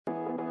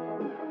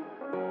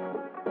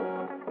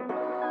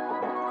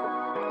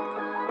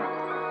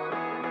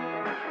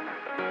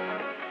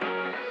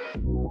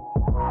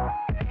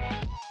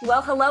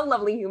Well, hello,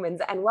 lovely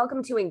humans, and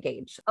welcome to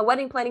Engage, a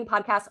wedding planning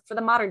podcast for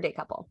the modern day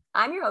couple.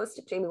 I'm your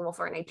host, Jamie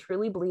Wolfer, and I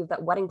truly believe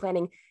that wedding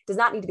planning does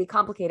not need to be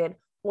complicated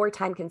or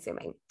time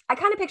consuming. I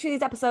kind of picture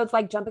these episodes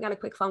like jumping on a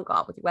quick phone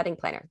call with your wedding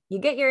planner. You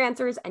get your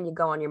answers and you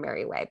go on your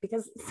merry way,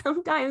 because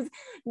sometimes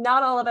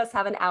not all of us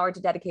have an hour to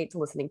dedicate to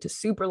listening to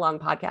super long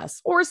podcasts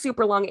or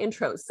super long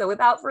intros. So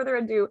without further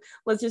ado,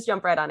 let's just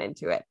jump right on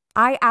into it.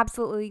 I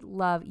absolutely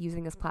love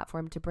using this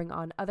platform to bring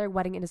on other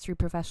wedding industry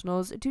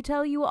professionals to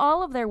tell you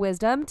all of their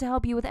wisdom to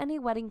help you with any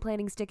wedding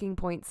planning sticking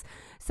points.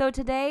 So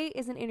today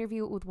is an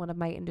interview with one of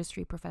my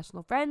industry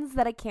professional friends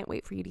that I can't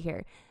wait for you to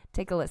hear.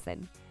 Take a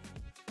listen.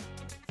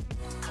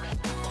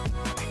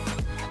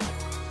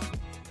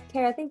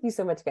 Kara, thank you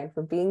so much again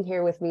for being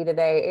here with me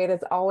today. It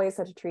is always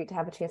such a treat to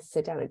have a chance to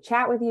sit down and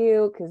chat with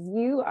you, because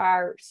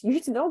you're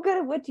so good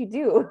at what you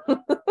do.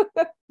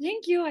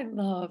 Thank you. I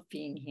love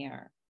being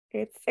here.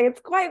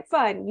 It's quite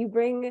fun. You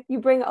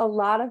bring a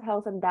lot of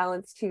health and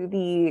balance to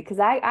because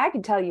I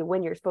can tell you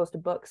when you're supposed to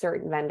book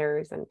certain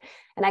vendors, and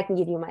I can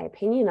give you my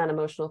opinion on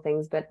emotional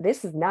things, but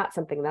this is not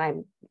something that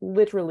I'm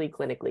literally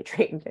clinically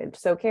trained in.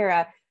 So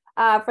Kara,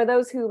 for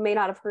those who may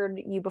not have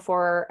heard you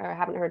before or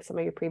haven't heard some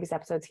of your previous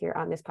episodes here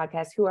on this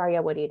podcast, who are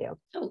you? What do you do?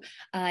 Oh,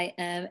 I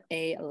am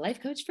a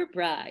life coach for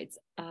brides.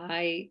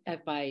 I have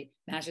my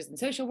master's in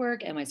social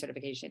work and my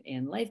certification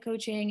in life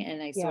coaching,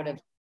 and I sort of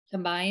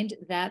combined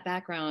that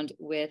background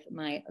with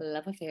my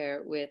love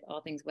affair with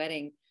all things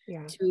wedding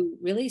to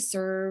really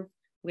serve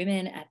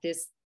women at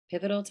this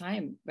pivotal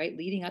time, right?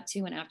 Leading up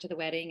to and after the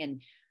wedding,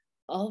 and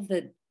all of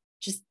the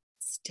just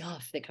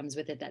stuff that comes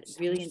with it, that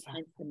really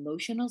intense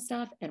emotional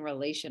stuff and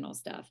relational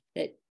stuff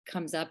that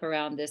comes up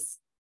around this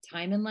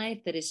time in life.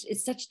 That is,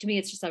 it's such, to me,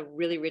 it's just a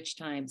really rich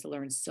time to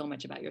learn so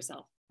much about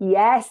yourself.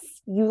 Yes,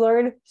 you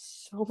learn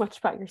so much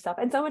about yourself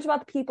and so much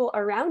about the people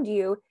around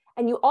you.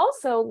 And you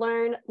also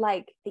learn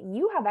that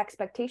you have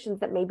expectations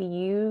that maybe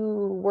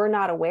you were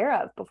not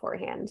aware of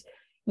beforehand.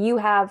 You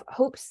have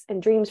hopes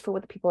and dreams for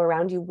what the people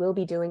around you will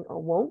be doing or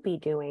won't be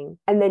doing.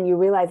 And then you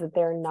realize that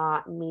they're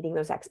not meeting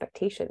those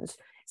expectations.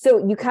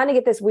 So you kind of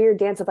get this weird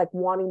dance of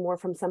wanting more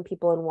from some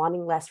people and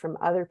wanting less from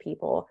other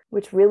people,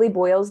 which really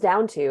boils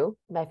down to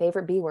my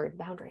favorite B word,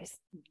 boundaries.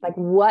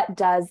 What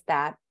does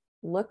that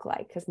look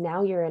like? Because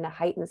now you're in a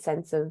heightened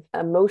sense of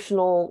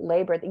emotional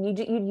labor that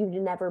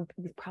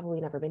you've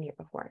probably never been here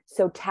before.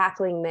 So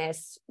tackling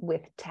this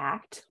with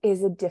tact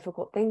is a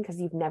difficult thing because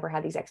you've never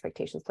had these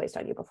expectations placed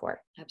on you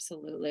before.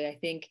 Absolutely. I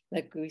think,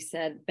 like we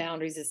said,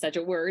 boundaries is such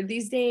a word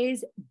these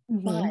days,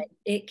 but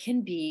it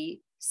can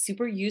be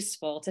super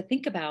useful to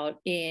think about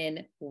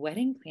in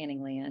wedding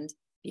planning land,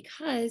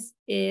 because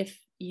if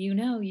you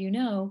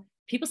know,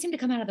 people seem to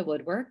come out of the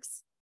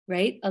woodworks,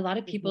 right? A lot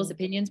of people's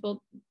opinions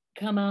will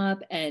come up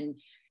and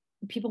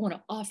people want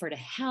to offer to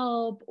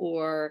help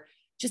or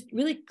just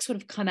really sort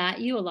of come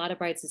at you. A lot of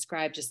brides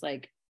describe just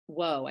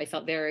whoa, I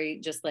felt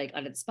very just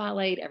under the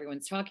spotlight.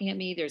 Everyone's talking at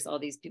me. There's all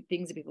these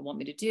things that people want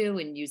me to do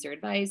and use their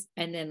advice.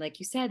 And then, like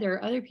you said, there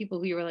are other people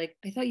who you were like,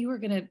 I thought you were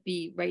going to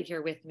be right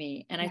here with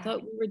me. And I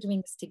thought we were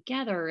doing this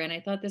together. And I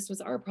thought this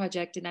was our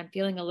project. And I'm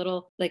feeling a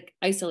little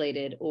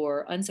isolated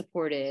or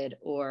unsupported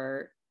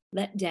or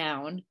let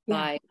down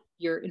by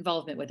your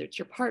involvement, whether it's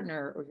your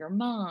partner or your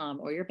mom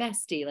or your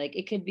bestie.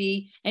 It could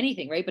be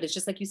anything, right? But it's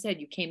just like you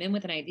said, you came in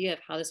with an idea of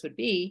how this would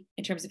be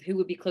in terms of who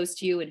would be close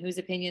to you and whose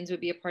opinions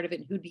would be a part of it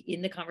and who'd be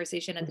in the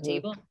conversation at the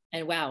table.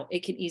 And wow,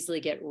 it can easily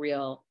get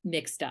real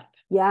mixed up.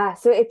 Yeah.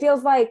 So it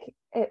feels like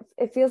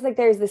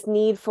there's this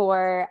need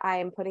for, I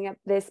am putting up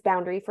this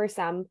boundary for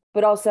some,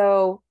 but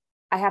also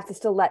I have to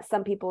still let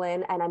some people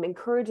in, and I'm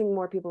encouraging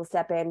more people to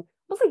step in.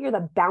 Almost like you're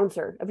the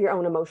bouncer of your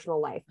own emotional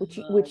life,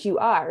 which you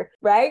are,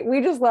 right?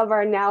 We just love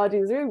our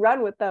analogies. We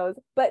run with those.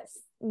 But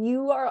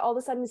you are all of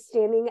a sudden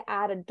standing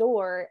at a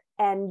door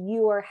and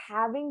you are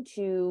having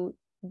to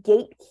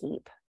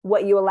gatekeep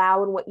what you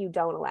allow and what you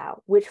don't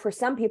allow, which for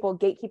some people,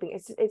 gatekeeping,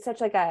 it's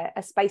such a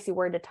spicy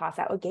word to toss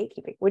out, with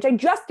gatekeeping, which I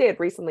just did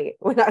recently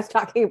when I was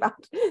talking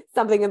about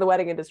something in the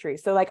wedding industry.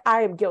 So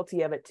I am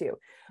guilty of it too.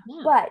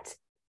 Yeah. But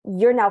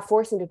you're now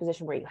forced into a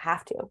position where you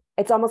have to.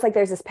 It's almost like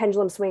there's this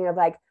pendulum swing of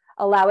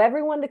allow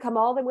everyone to come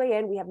all the way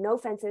in. We have no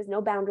fences,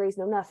 no boundaries,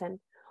 no nothing.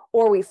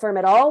 Or we firm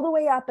it all the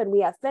way up and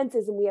we have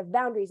fences and we have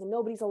boundaries and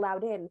nobody's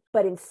allowed in.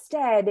 But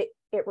instead,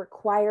 it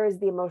requires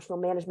the emotional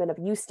management of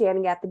you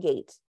standing at the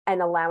gate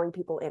and allowing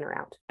people in or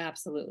out.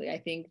 Absolutely. I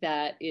think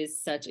that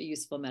is such a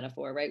useful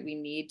metaphor, right? We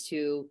need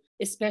to,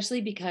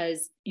 especially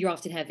because you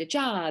often have a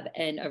job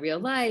and a real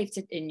life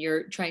and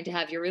you're trying to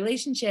have your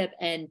relationship.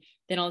 And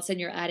then all of a sudden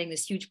you're adding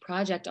this huge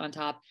project on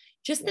top,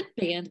 just the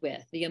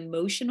bandwidth, the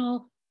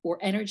emotional or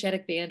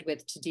energetic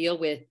bandwidth to deal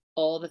with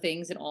all the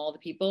things and all the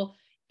people.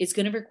 It's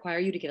going to require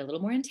you to get a little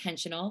more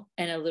intentional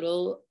and a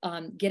little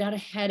get out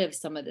ahead of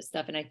some of this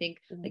stuff. And I think,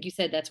 like you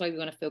said, that's why we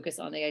want to focus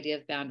on the idea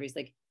of boundaries.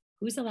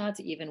 Who's allowed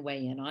to even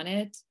weigh in on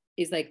it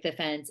is the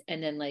fence.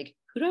 And then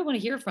who do I want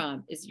to hear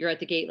from? Is you're at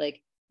the gate,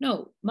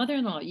 no,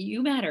 mother-in-law,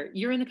 you matter.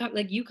 You're in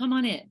the, you come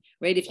on in,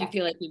 right? If you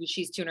feel like maybe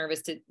she's too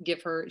nervous to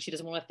give her, she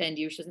doesn't want to offend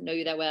you. She doesn't know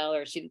you that well,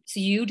 so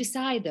you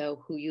decide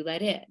though, who you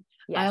let in.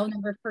 Yes. I'll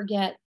never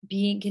forget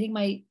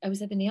I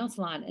was at the nail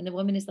salon and the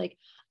woman is like,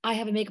 I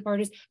have a makeup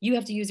artist. You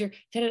have to use your,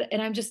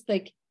 and I'm just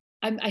like,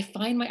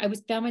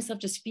 found myself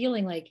just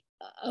feeling like,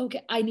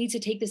 okay, I need to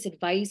take this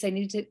advice.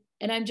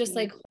 And I'm just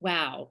like,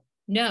 wow,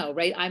 no,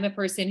 right. I'm a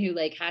person who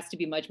like has to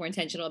be much more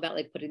intentional about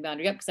like putting the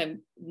boundary up because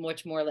I'm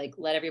much more like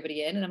let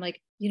everybody in. And I'm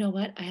like, you know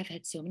what? I have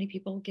had so many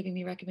people giving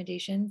me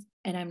recommendations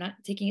and I'm not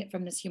taking it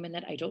from this human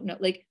that I don't know.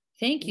 Like,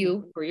 thank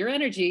you for your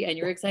energy and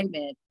your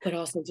excitement, but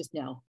also just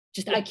no,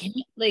 I can't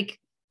like,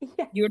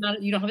 you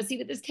don't have a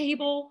seat at this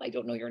table. I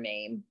don't know your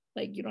name.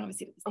 Like you don't have a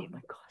seat at this table. Oh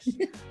my gosh.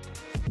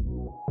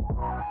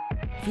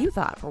 If you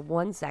thought for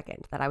 1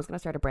 second that I was going to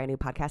start a brand new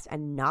podcast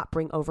and not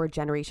bring over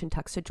Generation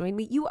Tux to join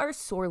me, you are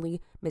sorely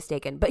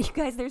mistaken. But you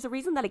guys, there's a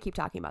reason that I keep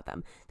talking about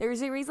them.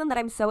 There's a reason that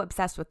I'm so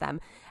obsessed with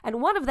them.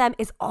 And one of them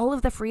is all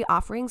of the free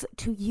offerings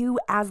to you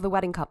as the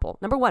wedding couple.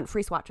 Number one,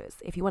 free swatches.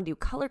 If you want to do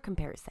color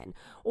comparison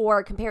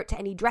or compare it to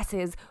any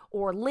dresses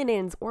or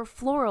linens or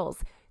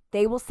florals,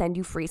 they will send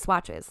you free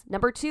swatches.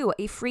 Number two,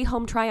 a free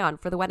home try-on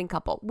for the wedding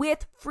couple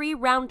with free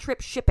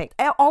round-trip shipping.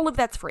 All of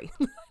that's free.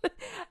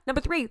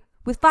 Number three,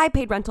 with 5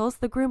 paid rentals,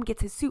 the groom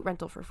gets his suit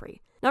rental for free.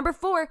 Number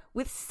 4,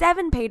 with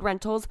 7 paid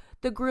rentals,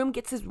 the groom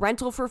gets his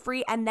rental for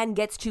free and then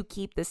gets to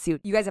keep the suit.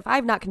 You guys, if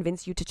I've not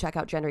convinced you to check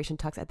out Generation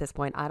Tux at this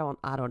point, I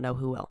don't know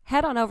who will.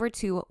 Head on over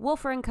to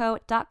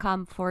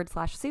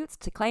wolferandco.com/suits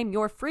to claim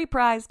your free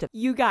prize.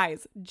 You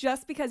guys,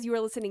 just because you are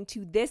listening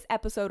to this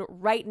episode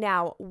right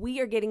now, we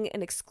are getting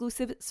an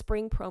exclusive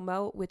spring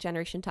promo with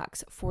Generation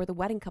Tux for the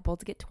wedding couple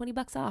to get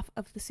 $20 off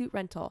of the suit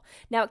rental.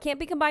 Now, it can't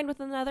be combined with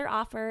another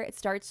offer. It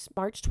starts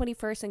March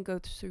 21st and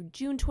goes through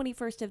June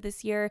 21st of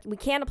this year. We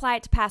can't apply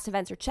it to past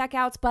events or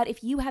checkouts, but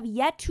if you have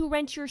yet to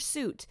rent your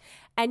suit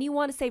and you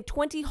want to save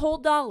 $20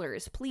 whole,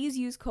 please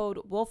use code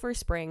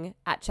WOLFERSPRING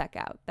at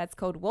checkout. That's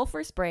code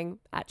WOLFERSPRING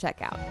at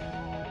checkout.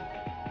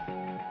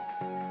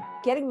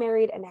 Getting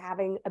married and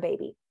having a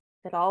baby,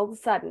 that all of a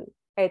sudden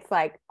it's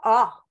like,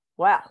 oh,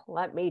 well,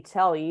 let me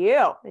tell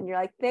you. And you're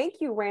like, thank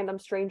you, random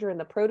stranger in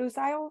the produce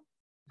aisle.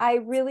 I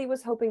really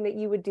was hoping that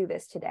you would do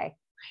this today.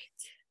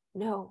 Right.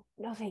 No,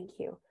 thank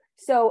you.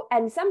 So,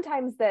 and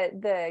sometimes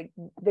the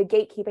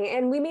gatekeeping,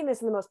 and we mean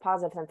this in the most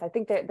positive sense. I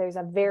think that there's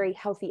a very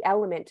healthy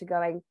element to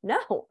going,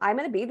 no, I'm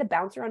going to be the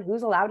bouncer on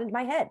who's allowed into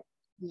my head.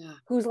 Yeah.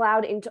 Who's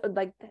allowed into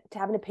like to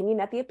have an opinion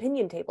at the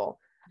opinion table.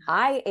 Yeah.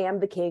 I am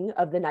the king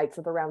of the Knights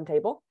of the Round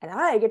Table, and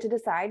I get to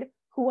decide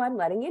who I'm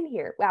letting in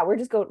here. Wow,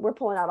 we're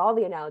pulling out all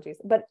the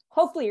analogies, but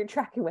hopefully you're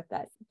tracking with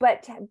us.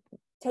 But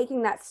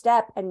taking that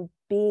step and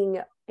being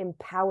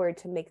empowered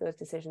to make those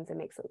decisions and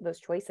make those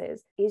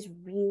choices is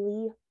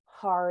really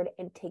hard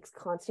and takes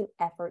constant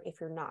effort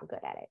if you're not good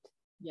at it.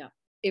 Yeah,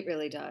 it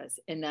really does.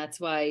 And that's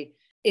why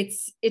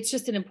it's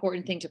just an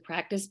important thing to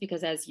practice,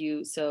 because as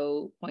you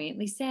so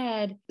poignantly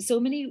said, so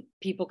many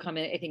people come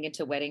in, I think,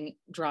 into wedding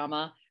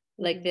drama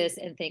like this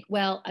and think,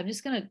 well, I'm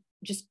just going to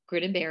just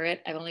grit and bear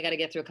it. I've only got to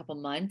get through a couple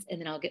months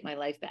and then I'll get my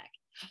life back.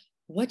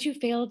 What you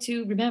fail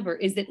to remember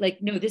is that like,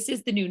 no, this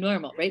is the new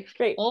normal, right?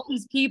 Great. All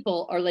these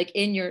people are like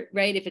in your,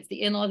 right? If it's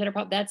the in-laws that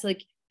are that's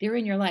like, they're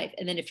in your life.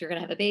 And then if you're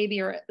going to have a baby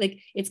or like,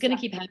 it's going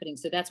to keep happening.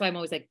 So that's why I'm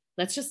always like,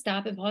 let's just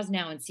stop and pause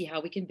now and see how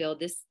we can build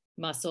this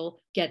muscle,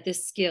 get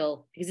this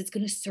skill, because it's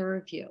going to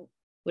serve you.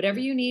 Whatever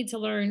you need to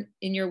learn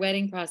in your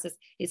wedding process,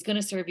 it's going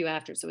to serve you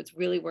after. So it's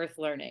really worth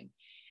learning.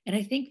 And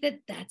I think that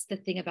that's the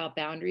thing about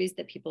boundaries,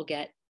 that people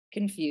get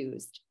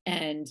confused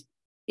and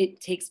it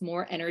takes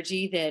more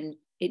energy than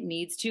it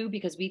needs to,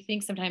 because we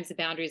think sometimes the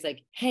boundary is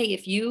like, hey,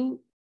 if you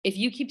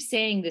keep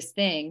saying this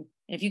thing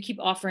and if you keep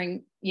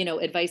offering,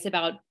 advice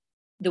about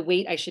the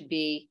weight I should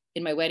be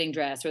in my wedding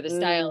dress or the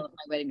style of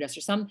my wedding dress or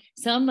some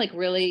like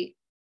really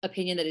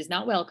opinion that is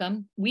not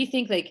welcome. We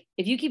think like,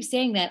 if you keep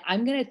saying that,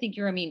 I'm going to think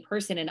you're a mean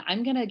person and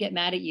I'm going to get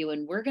mad at you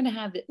and we're going to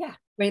have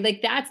right.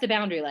 Like that's the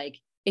boundary. Like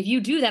if you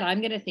do that,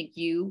 I'm going to think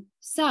you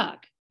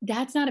suck.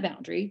 That's not a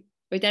boundary,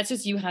 right? That's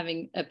just you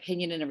having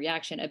opinion and a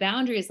reaction. A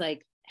boundary is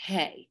like,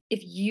 hey, if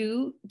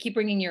you keep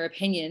bringing your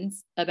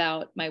opinions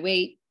about my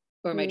weight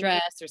or my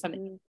dress or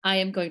something, I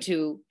am going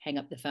to hang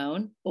up the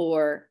phone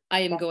or I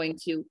am going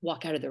to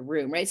walk out of the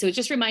room. Right. So it's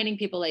just reminding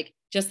people, like,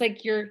 just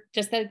like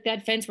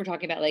that fence we're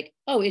talking about, like,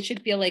 oh, it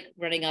should feel like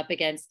running up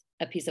against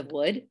a piece of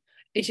wood.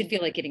 It should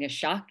feel like getting a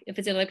shock. If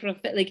it's an electrical,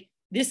 like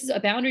this is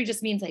a boundary,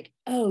 just means like,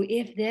 oh,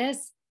 if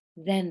this,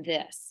 then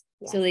this.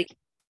 Yes. So like,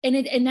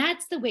 and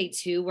that's the way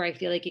too, where I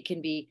feel like it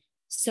can be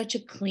such a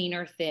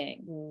cleaner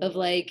thing of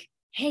like,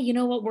 hey, you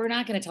know what? We're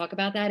not going to talk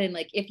about that. And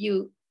like, if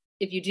you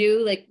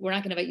do, like, we're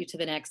not going to invite you to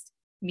the next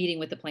meeting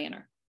with the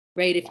planner,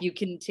 right? If you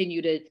continue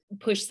to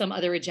push some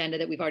other agenda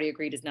that we've already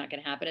agreed is not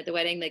going to happen at the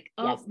wedding, like,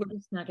 we're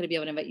just not going to be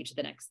able to invite you to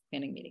the next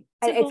planning meeting.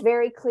 And it's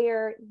very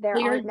clear. There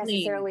aren't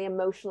necessarily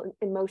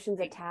emotions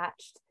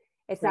attached.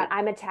 It's not,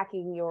 I'm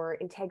attacking your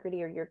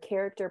integrity or your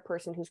character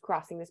person who's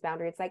crossing this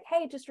boundary. It's like,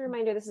 hey, just a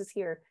reminder, this is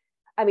here.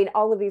 I mean,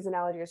 all of these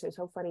analogies are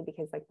so funny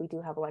because like we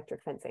do have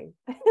electric fencing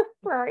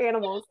for our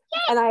animals,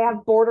 and I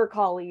have border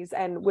collies,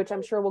 and which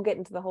I'm sure we'll get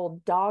into the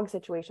whole dog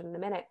situation in a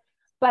minute.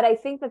 But I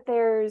think that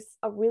there's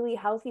a really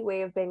healthy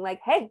way of being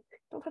like, hey,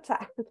 don't touch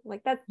that.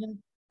 Like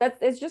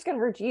it's just going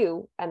to hurt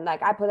you. And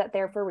like, I put that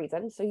there for a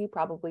reason. So you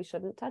probably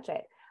shouldn't touch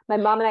it. My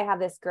mom and I have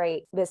this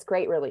great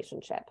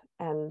relationship.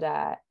 And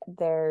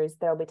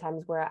there'll be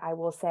times where I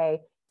will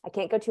say, I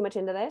can't go too much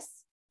into this.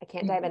 I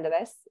can't dive into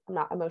this. I'm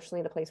not emotionally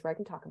in a place where I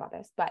can talk about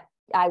this, but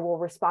I will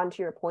respond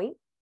to your point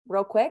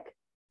real quick.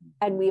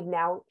 And we've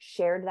now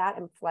shared that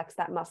and flexed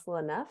that muscle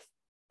enough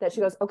that she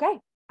goes, okay,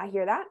 I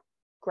hear that.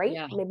 Great.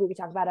 Yeah. Maybe we can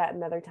talk about it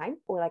another time.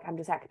 Or like, I'm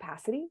just at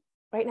capacity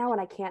right now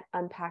and I can't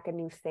unpack a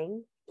new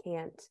thing.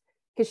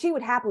 Because she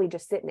would happily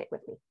just sit in it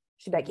with me.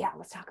 She'd be like, yeah,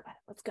 let's talk about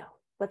it. Let's go.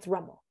 Let's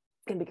rumble.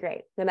 It's going to be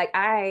great. Then like,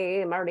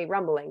 I am already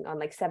rumbling on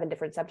like 7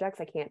 different subjects.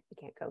 I can't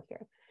go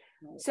here.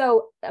 Right.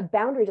 So a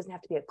boundary doesn't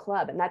have to be a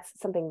club. And that's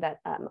something that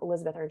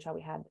Elizabeth Earnshaw,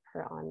 we had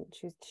her on.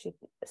 She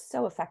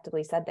so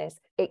effectively said this.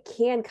 It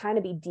can kind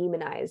of be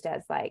demonized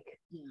as like,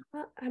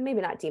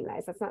 maybe not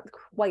demonized. That's not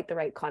quite the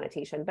right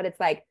connotation, but it's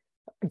like,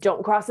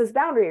 don't cross this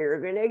boundary.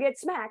 You're going to get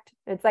smacked.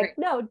 It's like,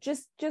 no,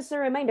 just a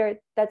reminder.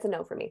 That's a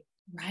no for me.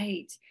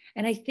 Right.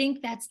 And I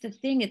think that's the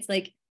thing. It's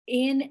like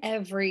in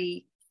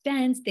every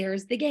fence,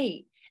 there's the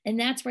gate. And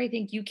that's where I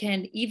think you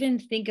can even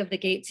think of the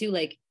gate too.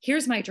 Like,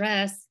 here's my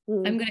dress.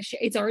 I'm going to share.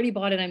 It's already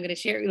bought and I'm going to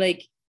share.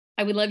 Like,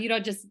 I would love you to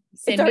just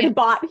send it's already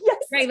bought.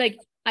 Yes. Right. Like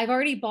I've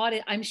already bought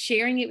it. I'm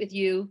sharing it with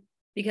you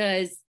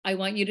because I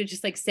want you to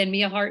just like send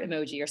me a heart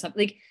emoji or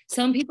something. Like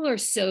some people are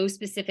so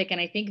specific.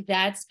 And I think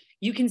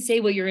you can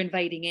say what you're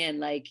inviting in.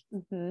 Like,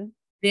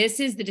 this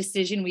is the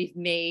decision we've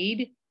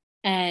made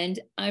and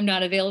I'm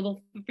not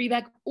available for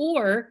feedback,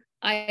 or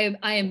I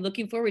am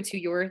looking forward to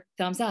your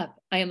thumbs up.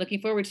 I am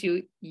looking forward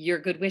to your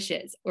good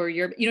wishes or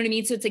you know what I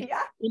mean? So it's like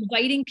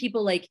inviting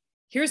people like,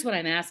 here's what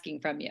I'm asking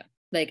from you,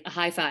 like a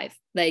high five,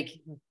 like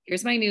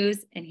here's my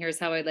news and here's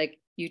how I'd like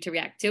you to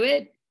react to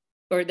it.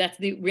 Or that's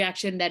the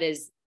reaction that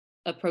is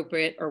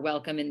appropriate or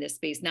welcome in this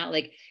space. Not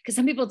like, because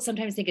some people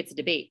sometimes think it's a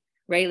debate,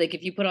 right? Like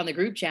if you put on the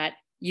group chat,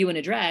 you in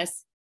a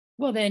dress,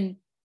 well then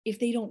if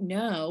they don't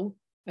know,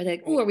 are they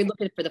like, oh, are we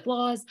looking for the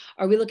flaws?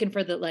 Are we looking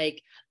for the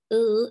like,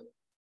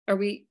 are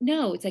we?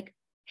 No, it's like,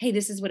 hey,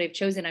 this is what I've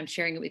chosen. I'm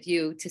sharing it with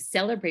you to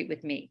celebrate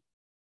with me.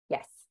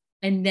 Yes.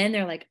 And then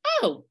they're like,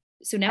 oh,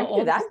 so now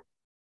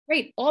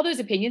all those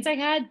opinions I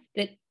had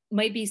that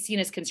might be seen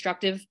as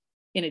constructive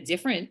in a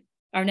different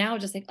are now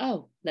just like,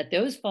 oh, let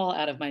those fall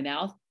out of my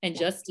mouth and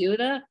just do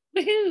the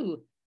woohoo.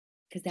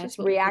 Because that's just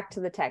what react to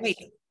the text.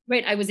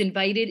 Right. I was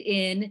invited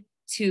in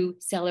to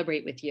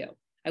celebrate with you.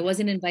 I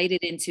wasn't invited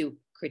in to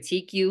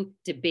critique you,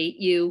 debate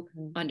you,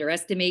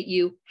 underestimate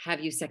you, have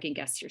you second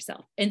guess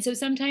yourself. And so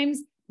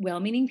sometimes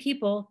well-meaning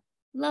people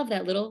love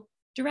that little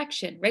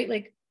direction, right?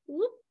 Like,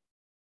 whoop,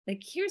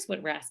 like here's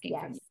what we're asking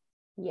from you.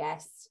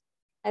 Yes.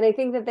 And I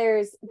think that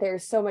there's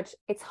so much,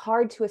 it's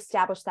hard to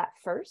establish that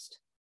first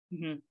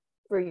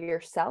for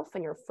yourself,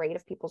 and you're afraid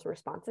of people's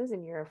responses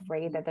and you're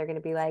afraid that they're going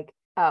to be like,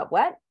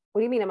 what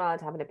do you mean I'm not allowed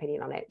to have an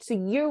opinion on it? So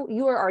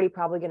you are already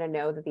probably going to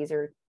know that these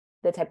are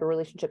the type of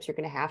relationships you're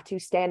going to have to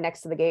stand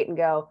next to the gate and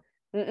go,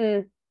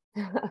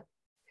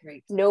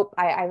 Right. Nope.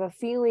 I have a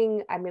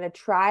feeling I'm going to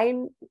try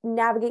and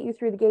navigate you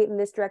through the gate in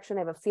this direction. I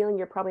have a feeling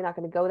you're probably not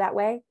going to go that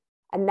way.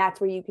 And that's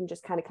where you can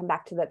just kind of come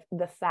back to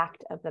the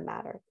fact of the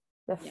matter,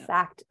 the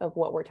fact of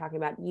what we're talking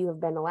about. You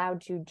have been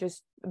allowed to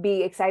just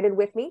be excited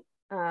with me.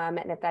 And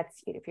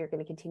if you're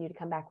going to continue to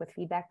come back with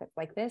feedback that's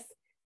like this,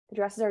 the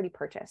dress is already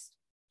purchased.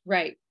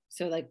 Right.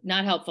 So like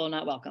not helpful,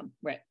 not welcome.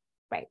 Right.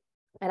 Right.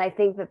 And I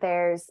think that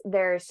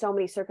there's so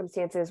many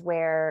circumstances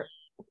where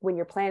when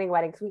you're planning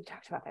weddings, we've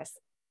talked about this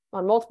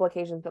on multiple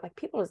occasions, but like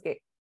people just get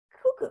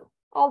cuckoo.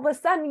 All of a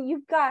sudden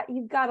you've got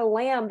a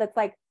lamb that's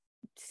like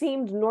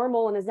seemed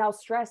normal and is now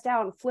stressed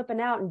out and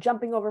flipping out and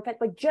jumping over fence,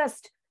 like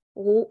just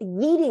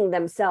yeeting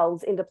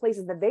themselves into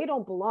places that they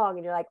don't belong.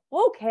 And you're like,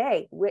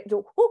 okay, where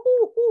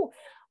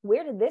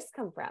did this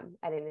come from?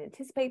 I didn't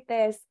anticipate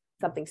this.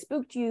 Something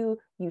spooked you.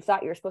 You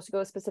thought you were supposed to go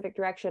a specific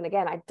direction.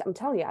 Again, I'm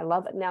telling you, I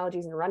love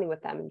analogies and running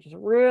with them and just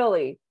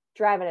really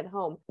driving it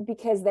home,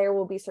 because there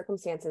will be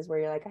circumstances where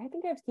you're like, I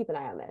think I have to keep an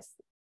eye on this.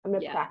 I'm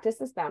going to practice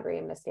this boundary.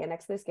 I'm going to stand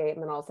next to this gate.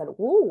 And then all of a sudden,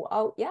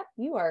 oh, yeah,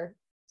 you are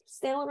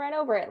sailing right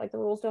over it. Like the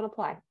rules don't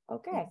apply.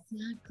 Okay.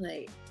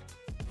 Exactly.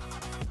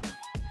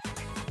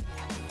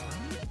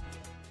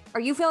 Are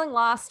you feeling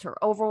lost or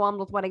overwhelmed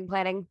with wedding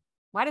planning?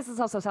 Why does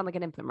this also sound like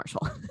an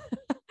infomercial?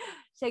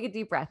 Take a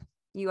deep breath.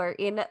 You are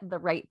in the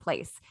right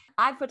place.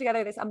 I've put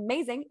together this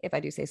amazing, if I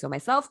do say so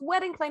myself,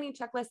 wedding planning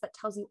checklist that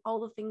tells you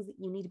all the things that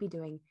you need to be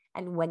doing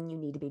and when you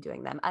need to be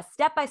doing them. A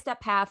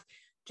step-by-step path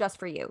just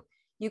for you.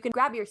 You can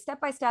grab your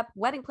step-by-step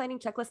wedding planning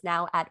checklist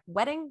now at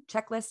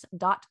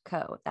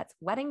weddingchecklist.co. That's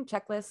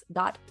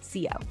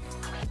weddingchecklist.co.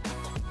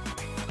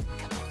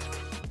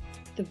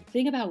 The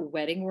thing about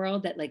wedding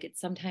world that like it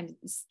sometimes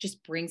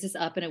just brings us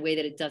up in a way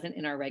that it doesn't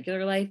in our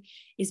regular life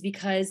is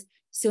because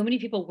so many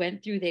people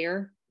went through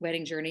their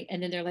wedding journey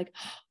and then they're like,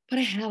 oh, but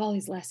I have all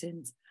these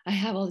lessons. I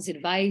have all this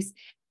advice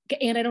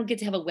and I don't get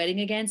to have a wedding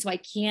again. So I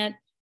can't,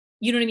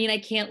 you know what I mean? I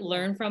can't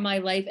learn from my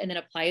life and then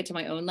apply it to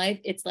my own life.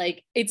 It's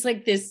like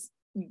this,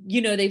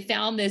 you know, they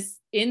found this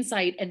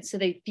insight. And so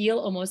they feel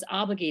almost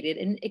obligated,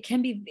 and it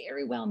can be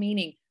very well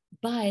meaning,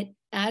 But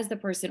as the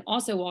person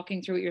also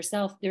walking through it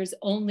yourself, there's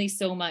only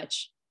so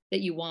much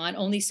that you want,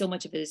 only so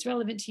much of it is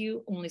relevant to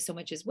you, only so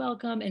much is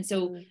welcome. And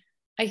so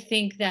I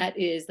think that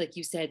is, like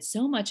you said,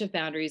 so much of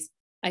boundaries,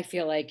 I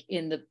feel like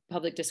in the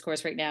public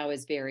discourse right now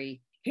is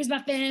very, here's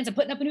my fence, I'm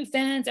putting up a new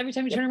fence. Every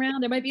time you turn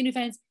around, there might be a new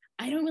fence.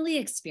 I don't really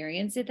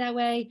experience it that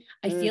way.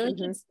 I feel like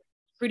it's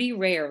pretty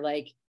rare.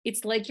 Like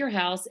it's like your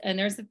house and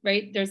there's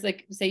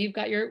like, say you've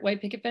got your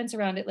white picket fence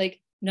around it. Like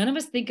none of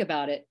us think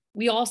about it.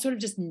 We all sort of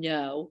just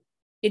know.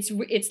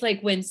 It's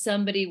like when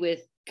somebody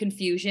with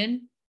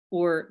confusion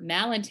or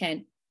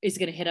malintent is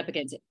going to hit up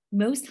against it.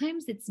 Most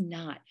times it's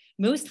not.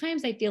 Most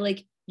times I feel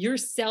like you're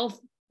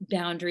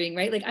self-boundarying,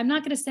 right? Like I'm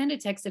not going to send a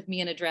text of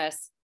me in a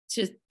dress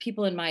to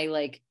people in my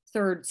like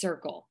third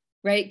circle,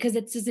 right? Because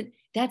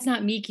that's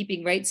not me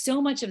keeping, right?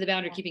 So much of the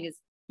boundary keeping is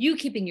you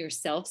keeping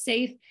yourself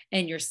safe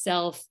and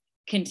yourself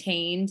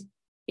contained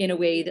in a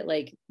way that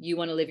like you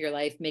want to live your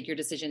life, make your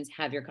decisions,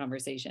 have your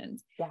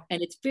conversations. Yeah.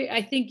 And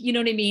I think, you know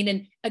what I mean?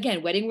 And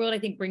again, wedding world, I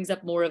think brings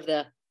up more of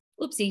the,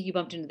 oopsie, you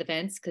bumped into the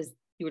fence because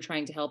you were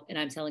trying to help. And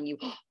I'm telling you,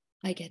 oh,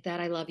 I get that.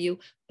 I love you,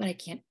 but I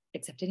can't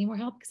accept any more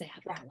help because I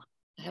have like a lot.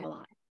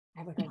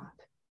 I have a lot.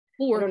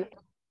 Or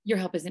your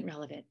help isn't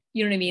relevant.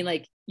 You know what I mean?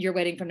 Like your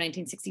wedding from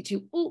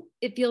 1962. Oh,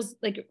 it feels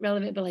like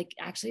relevant, but like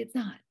actually it's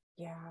not.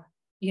 Yeah.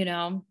 You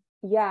know?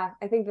 Yeah.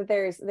 I think that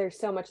there's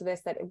so much of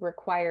this that it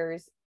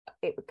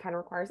kind of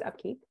requires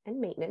upkeep and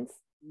maintenance.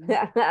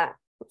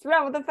 What's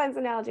wrong with the fence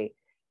analogy?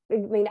 I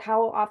mean,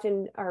 how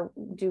often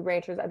do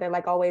ranchers,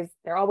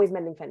 they're always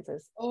mending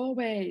fences.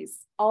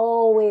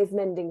 Always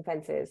mending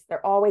fences.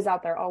 They're always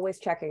out there, always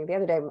checking. The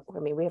other day, I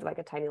mean, we have like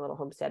a tiny little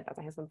homestead, but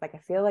my husband's like, I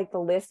feel like the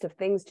list of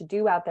things to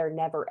do out there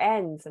never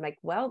ends. I'm like,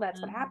 well, that's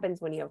what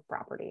happens when you have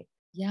property.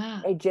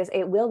 Yeah.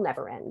 It will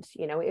never end.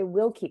 You know, it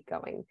will keep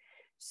going.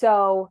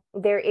 So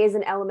there is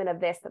an element of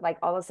this that like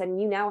all of a sudden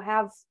you now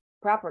have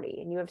property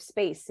and you have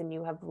space and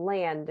you have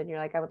land and you're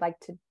like, I would like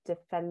to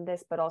defend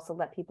this but also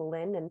let people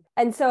in,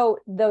 and so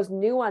those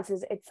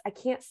nuances, I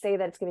can't say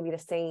that it's going to be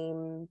the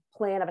same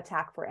plan of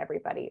attack for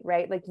everybody,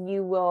 right? Like this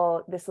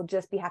will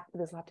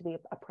have to be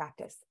a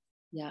practice.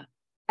 Yeah.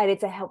 And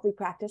it's a healthy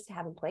practice to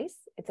have in place.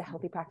 It's a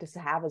healthy practice to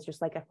have as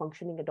just like a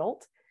functioning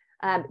adult.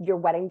 Your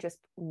wedding just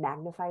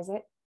magnifies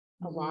it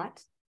a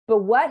lot. But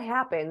what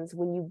happens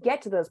when you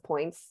get to those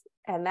points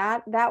and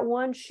that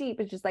one sheep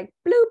is just like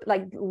bloop,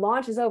 like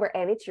launches over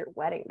and it's your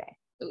wedding day?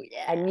 Oh,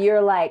 yeah. And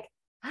you're like,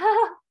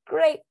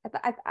 great.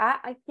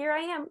 Here I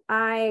am.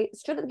 I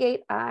stood at the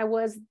gate. I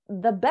was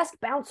the best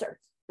bouncer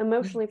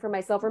emotionally for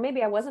myself, or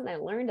maybe I wasn't. I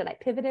learned and I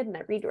pivoted and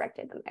I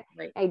redirected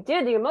and I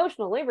did the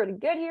emotional labor to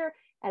get here.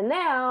 And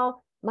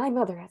now my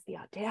mother has the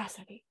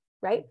audacity,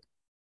 right?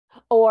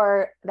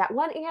 Or that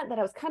one aunt that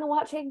I was kind of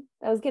watching,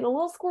 that was getting a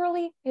little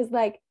squirrely, is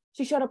like,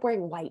 she showed up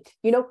wearing white,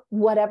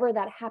 whatever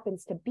that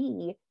happens to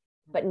be.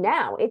 But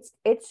now it's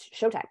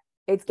showtime.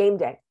 It's game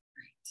day.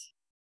 Right.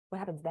 What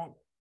happens then?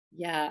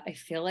 Yeah. I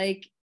feel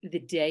like the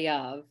day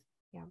of,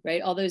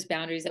 right? All those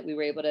boundaries that we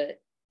were able to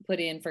put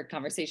in for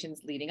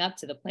conversations leading up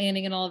to the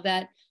planning and all of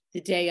that,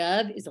 the day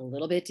of is a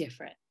little bit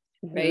different,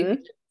 right?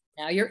 Because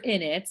now you're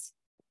in it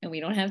and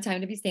we don't have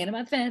time to be standing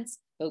by the fence,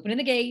 opening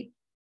the gate,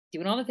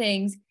 doing all the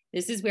things.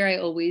 This is where I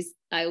always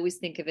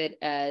think of it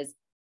as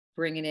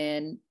bringing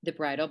in the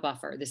bridal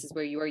buffer. This is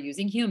where you are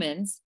using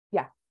humans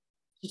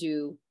to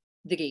do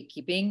the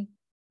gatekeeping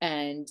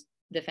and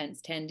the fence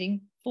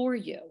tending for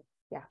you.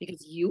 Yeah.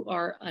 Because you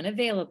are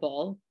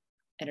unavailable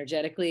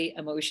energetically,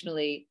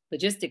 emotionally,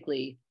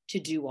 logistically to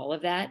do all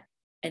of that.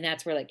 And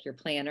that's where like your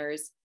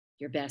planners,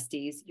 your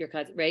besties, your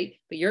cousins, right?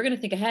 But you're going to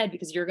think ahead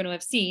because you're going to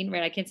have seen,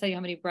 right? I can't tell you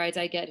how many brides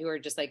I get who are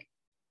just like,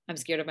 I'm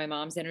scared of my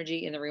mom's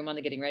energy in the room on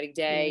the getting ready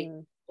day,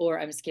 or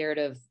I'm scared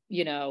of,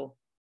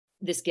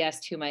 this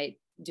guest who might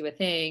do a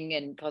thing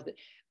and cause it.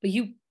 But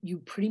you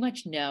pretty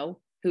much know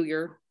who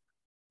your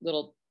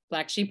little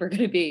black sheep are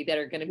going to be that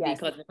are going to be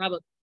causing the problem.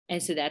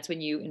 And so that's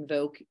when you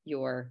invoke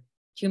your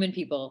human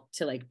people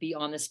to like be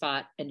on the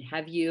spot and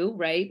have you,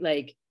 right?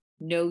 Like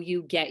know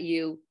you,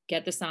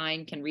 get the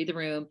sign, can read the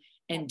room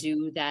and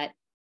do that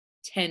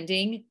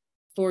tending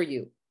for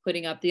you,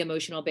 putting up the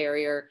emotional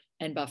barrier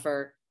and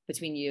buffer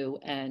between you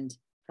and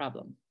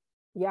problem.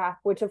 Yeah.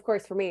 Which of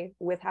course for me,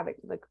 with having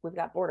like, we've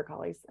got border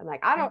collies. I'm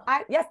like,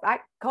 I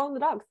calling the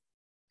dogs.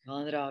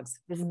 Calling the dogs.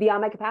 This is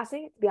beyond my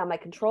capacity. It's beyond my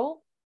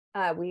control.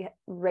 We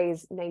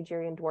raise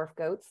Nigerian dwarf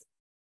goats.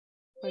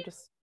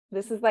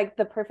 This is like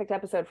the perfect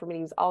episode for me to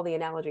use all the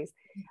analogies.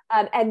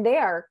 And they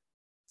are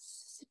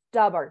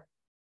stubborn.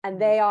 And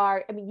they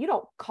are, I mean, you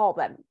don't call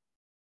them,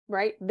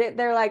 right?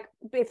 They're like,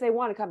 if they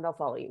want to come, they'll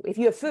follow you. If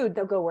you have food,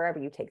 they'll go wherever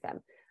you take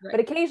them. Right. But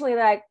occasionally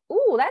they're like,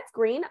 ooh, that's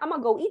green. I'm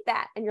going to go eat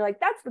that. And you're like,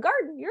 that's the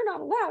garden. You're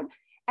not allowed.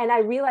 And I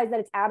realize that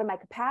it's out of my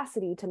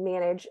capacity to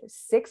manage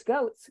 6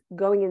 goats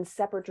going in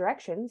separate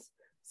directions.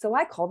 So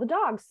I call the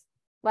dogs.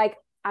 Like,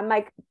 I'm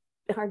like,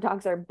 our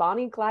dogs are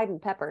Bonnie, Clyde,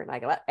 and Pepper. And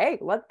like, hey,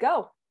 let's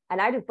go.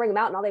 And I just bring them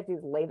out and all they have to do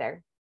is lay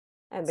there.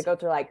 And the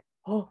goats are like,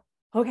 oh,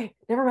 okay,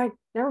 never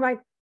mind.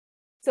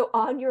 So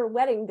on your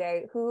wedding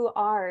day, who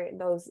are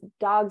those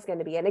dogs going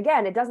to be? And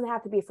again, it doesn't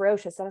have to be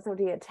ferocious. It doesn't have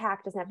to be an attack.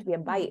 It doesn't have to be a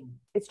bite.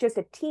 It's just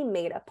a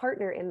teammate, a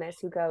partner in this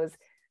who goes,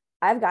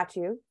 I've got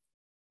you.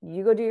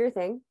 You go do your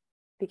thing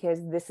because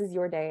this is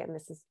your day. And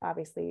this is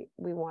obviously,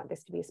 we want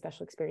this to be a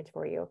special experience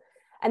for you.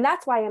 And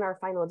that's why in our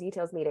final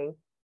details meeting,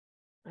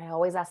 I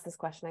always ask this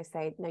question. I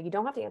say, no, you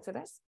don't have to answer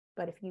this,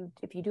 but if you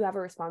do have a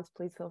response,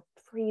 please feel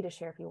free to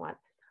share if you want.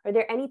 Are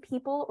there any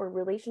people or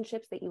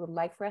relationships that you would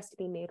like for us to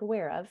be made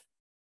aware of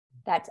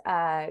that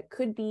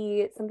could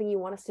be something you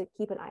want us to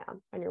keep an eye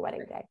on your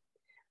wedding day?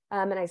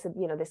 And I said,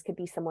 this could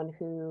be someone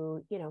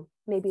who,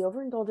 maybe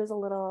overindulges a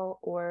little,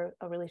 or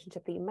a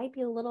relationship that you might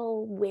be a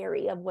little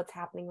wary of what's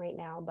happening right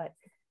now, but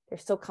they're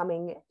still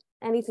coming.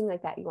 Anything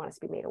like that you want us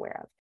to be made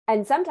aware of.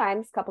 And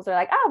sometimes couples are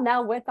like, oh,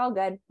 no, it's all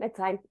good. It's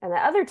fine. And then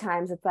other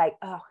times it's like,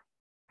 oh,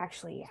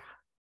 actually,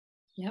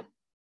 yeah. Yep.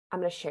 I'm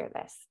going to share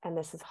this. And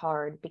this is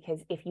hard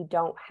because if you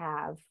don't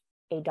have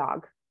a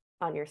dog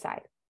on your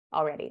side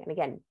already, and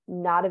again,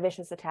 not a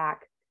vicious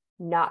attack,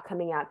 not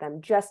coming at them,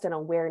 just an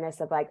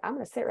awareness of like, I'm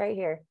going to sit right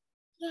here.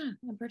 Yeah,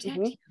 and protect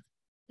you.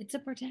 It's a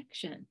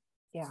protection.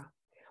 Yeah.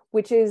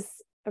 Which is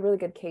a really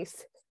good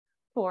case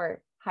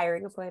for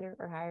hiring a planner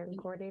or hiring a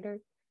coordinator.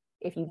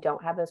 If you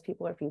don't have those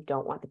people, or if you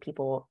don't want the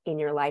people in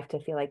your life to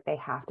feel like they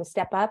have to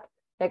step up,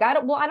 like, I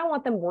don't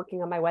want them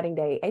working on my wedding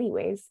day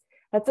anyways.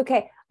 That's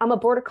okay. I'm a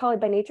border collie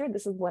by nature.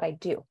 This is what I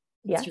do.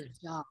 It's your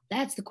job.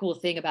 That's the cool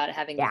thing about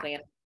having the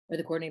planner or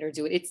the coordinator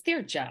do it. It's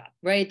their job,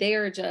 right? They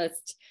are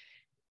just,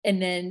 and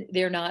then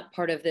they're not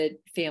part of the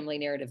family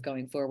narrative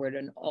going forward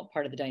and all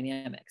part of the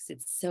dynamics.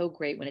 It's so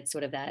great when it's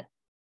sort of that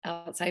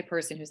outside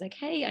person who's like,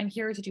 hey, I'm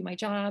here to do my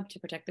job, to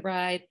protect the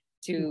bride,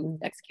 to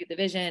execute the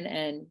vision.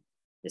 And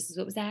this is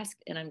what was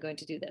asked, and I'm going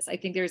to do this. I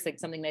think there's like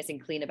something nice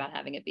and clean about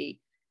having it be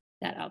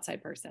that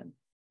outside person.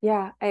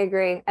 Yeah, I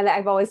agree. And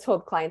I've always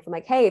told clients, I'm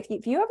like, hey,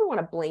 if you ever want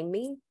to blame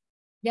me,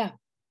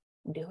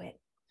 do it.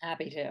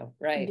 Happy to,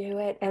 right? Do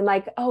it. And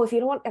like, oh, if you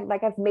don't want,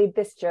 like, I've made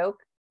this joke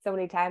so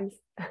many times.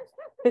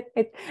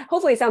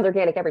 Hopefully it sounds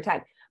organic every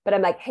time. But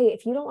I'm like, hey,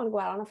 if you don't want to go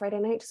out on a Friday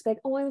night, just be like,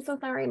 oh, I'm so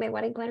sorry, my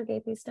wedding planner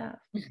gave me stuff.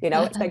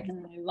 It's like,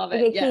 I love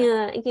it.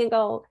 I can't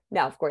go.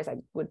 Now, of course, I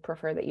would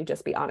prefer that you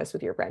just be honest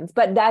with your friends.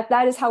 But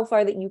that is how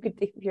far that you could,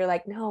 if you're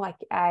like, no,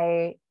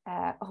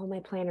 my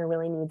planner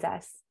really needs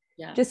us.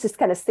 Yeah. Just to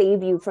kind of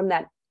save you from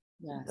that,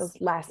 those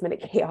last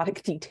minute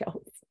chaotic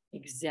details.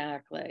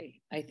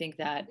 Exactly. I think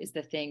that is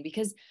the thing,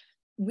 because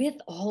with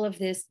all of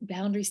this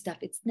boundary stuff,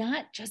 it's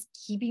not just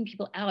keeping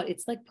people out.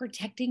 It's like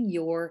protecting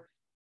your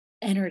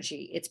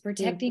energy. It's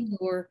protecting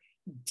your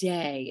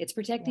day. It's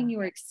protecting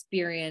your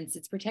experience.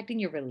 It's protecting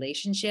your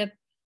relationship.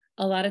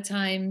 A lot of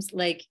times,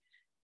 like,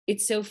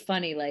 it's so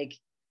funny, like,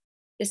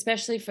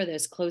 especially for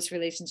those close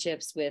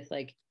relationships with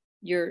like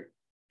your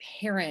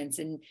parents,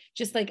 and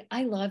just like,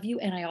 I love you.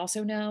 And I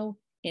also know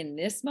in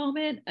this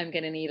moment, I'm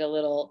going to need a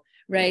little,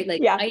 right?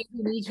 Like, I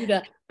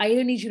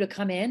either need you to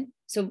come in.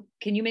 So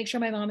can you make sure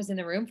my mom is in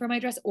the room for my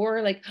dress?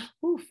 Or like,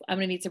 oof, I'm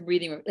going to need some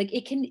breathing room. Like,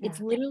 it's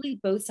literally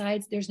both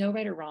sides. There's no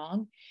right or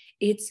wrong.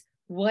 It's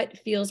what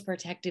feels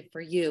protective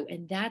for you.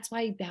 And that's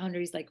why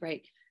boundaries, like,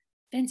 right,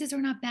 fences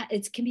are not bad.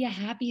 It can be a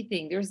happy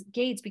thing. There's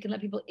gates. We can let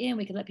people in.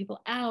 We can let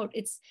people out.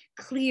 It's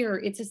clear.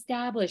 It's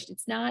established.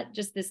 It's not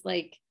just this,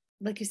 like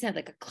you said,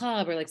 like a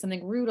club or like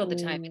something rude all the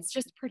time. It's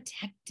just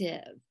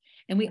protective.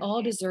 And we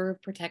all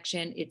deserve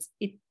protection.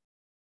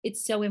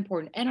 It's so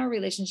important. And our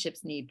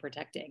relationships need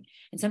protecting.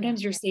 And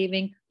sometimes you're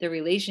saving the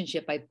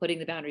relationship by putting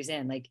the boundaries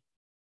in, like,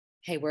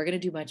 hey, we're going to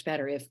do much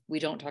better if we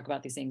don't talk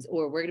about these things,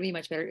 or we're going to be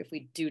much better if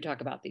we do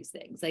talk about these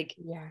things. Like,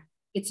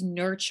 it's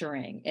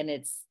nurturing, and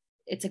it's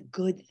a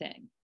good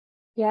thing.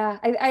 Yeah.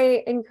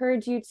 I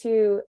encourage you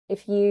to,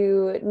 if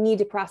you need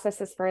to process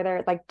this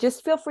further, like,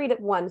 just feel free to,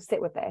 1,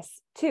 sit with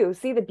this, 2,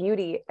 see the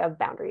beauty of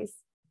boundaries.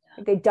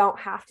 Like, they don't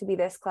have to be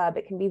this club.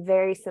 It can be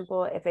very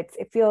simple. If it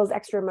feels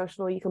extra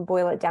emotional, you can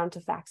boil it down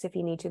to facts if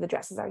you need to. The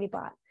dress is already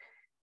bought.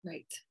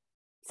 Right.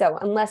 So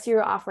unless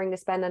you're offering to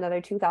spend another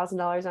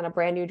 $2,000 on a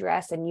brand new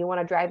dress and you want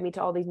to drive me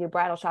to all these new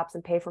bridal shops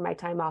and pay for my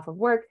time off of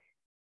work,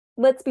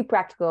 let's be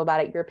practical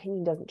about it. Your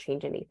opinion doesn't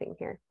change anything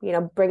here.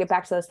 Bring it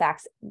back to those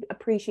facts,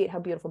 appreciate how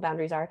beautiful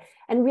boundaries are,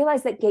 and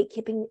realize that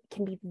gatekeeping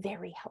can be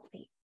very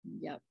healthy.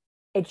 Yep.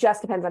 It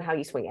just depends on how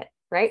you swing it,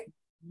 right?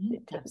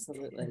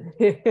 Absolutely.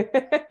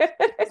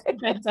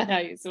 Depends on how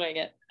you swing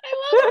it.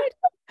 I love it.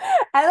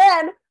 And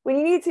then when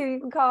you need to, you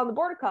can call on the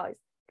border collies,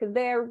 because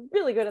they're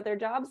really good at their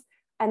jobs.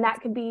 And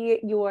that could be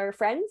your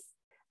friends,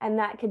 and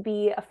that could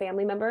be a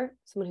family member,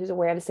 someone who's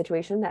aware of the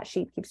situation. That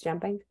sheep keeps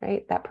jumping,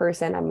 right? That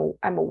person,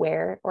 I'm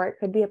aware. Or it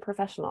could be a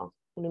professional.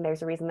 I mean,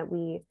 there's a reason that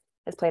we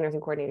as planners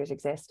and coordinators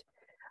exist.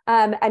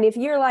 And if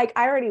you're like,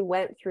 I already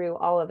went through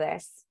all of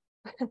this,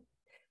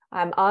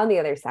 I'm on the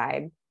other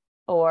side,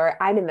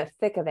 or I'm in the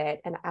thick of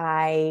it and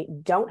I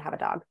don't have a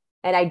dog,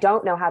 and I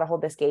don't know how to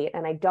hold this gate,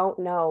 and I don't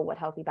know what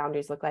healthy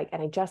boundaries look like,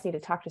 and I just need to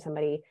talk to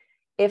somebody,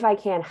 if I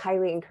can,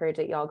 highly encourage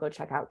that y'all go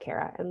check out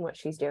Kara and what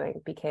she's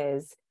doing,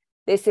 because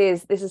this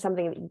is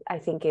something that I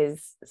think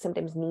is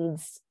sometimes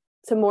needs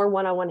some more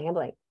one-on-one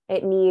handling.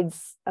 it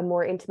needs a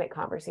more intimate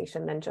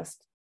conversation than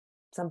just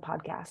some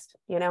podcast,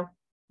 you know?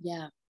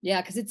 Yeah.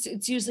 Yeah. Cause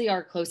it's usually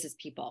our closest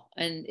people,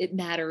 and it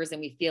matters, and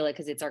we feel it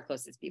because it's our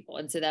closest people.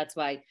 And so that's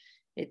why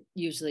it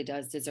usually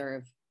does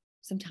deserve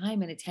some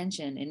time and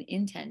attention and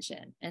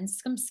intention and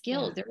some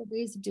skills. Yeah. There are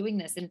ways of doing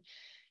this. And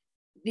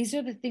these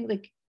are the things,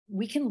 like,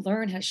 we can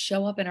learn how to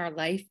show up in our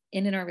life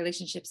and in our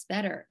relationships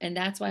better. And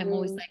that's why I'm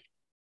always like,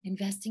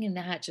 investing in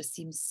that just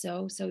seems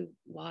so, so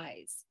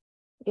wise.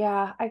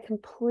 Yeah, I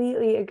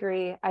completely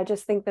agree. I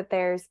just think that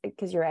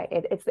because you're right.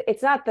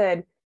 It's not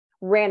the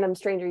random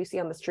stranger you see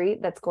on the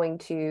street that's going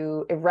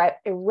to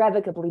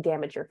irrevocably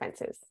damage your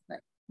fences. Right.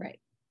 Right.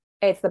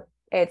 It's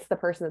the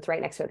person that's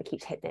right next to it that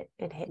keeps hitting it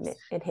and hitting it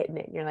and hitting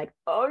it. And you're like,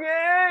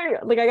 okay,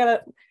 like I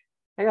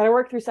gotta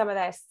work through some of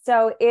this.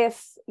 So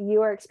if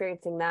you are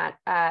experiencing that,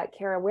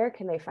 Kara, where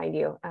can they find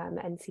you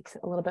and seek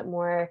a little bit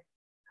more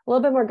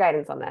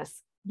guidance on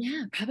this?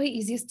 Yeah, probably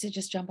easiest to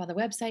just jump on the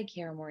website,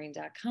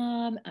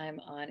 KaraMaureen.com. I'm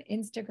on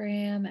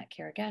Instagram at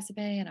Kara Ghassabeh,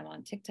 and I'm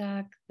on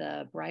TikTok,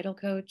 The Bridal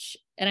Coach.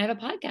 And I have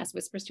a podcast,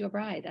 Whispers to a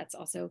Bride. That's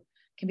also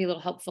can be a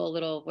little helpful, a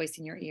little voice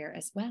in your ear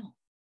as well.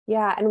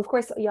 Yeah. And of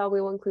course, y'all,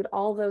 we will include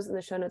all of those in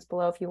the show notes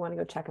below if you want to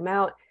go check them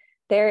out.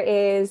 There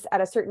is,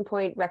 at a certain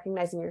point,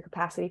 recognizing your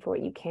capacity for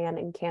what you can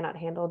and cannot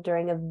handle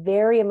during a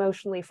very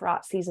emotionally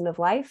fraught season of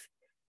life.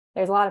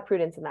 There's a lot of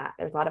prudence in that.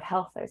 There's a lot of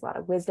health. There's a lot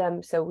of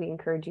wisdom. So we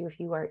encourage you, if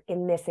you are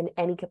in this in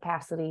any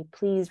capacity,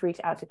 please reach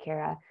out to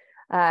Kara.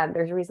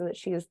 There's a reason that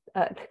she's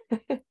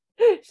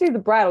the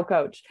bridal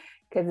coach,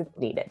 because it's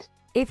needed.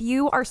 If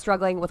you are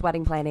struggling with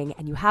wedding planning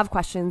and you have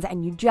questions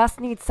and you just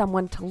need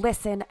someone to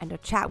listen and to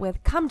chat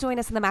with, come join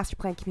us in the Master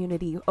Plan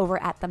community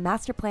over at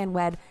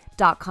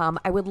themasterplanwed.com.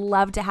 I would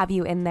love to have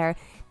you in there.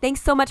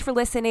 Thanks so much for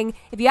listening.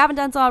 If you haven't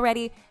done so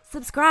already,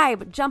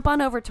 subscribe, jump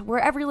on over to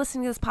wherever you're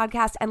listening to this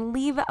podcast and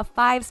leave a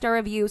 5-star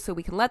review so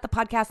we can let the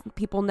podcast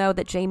people know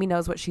that Jamie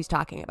knows what she's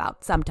talking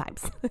about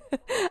sometimes.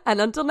 And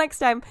until next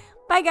time,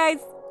 bye guys.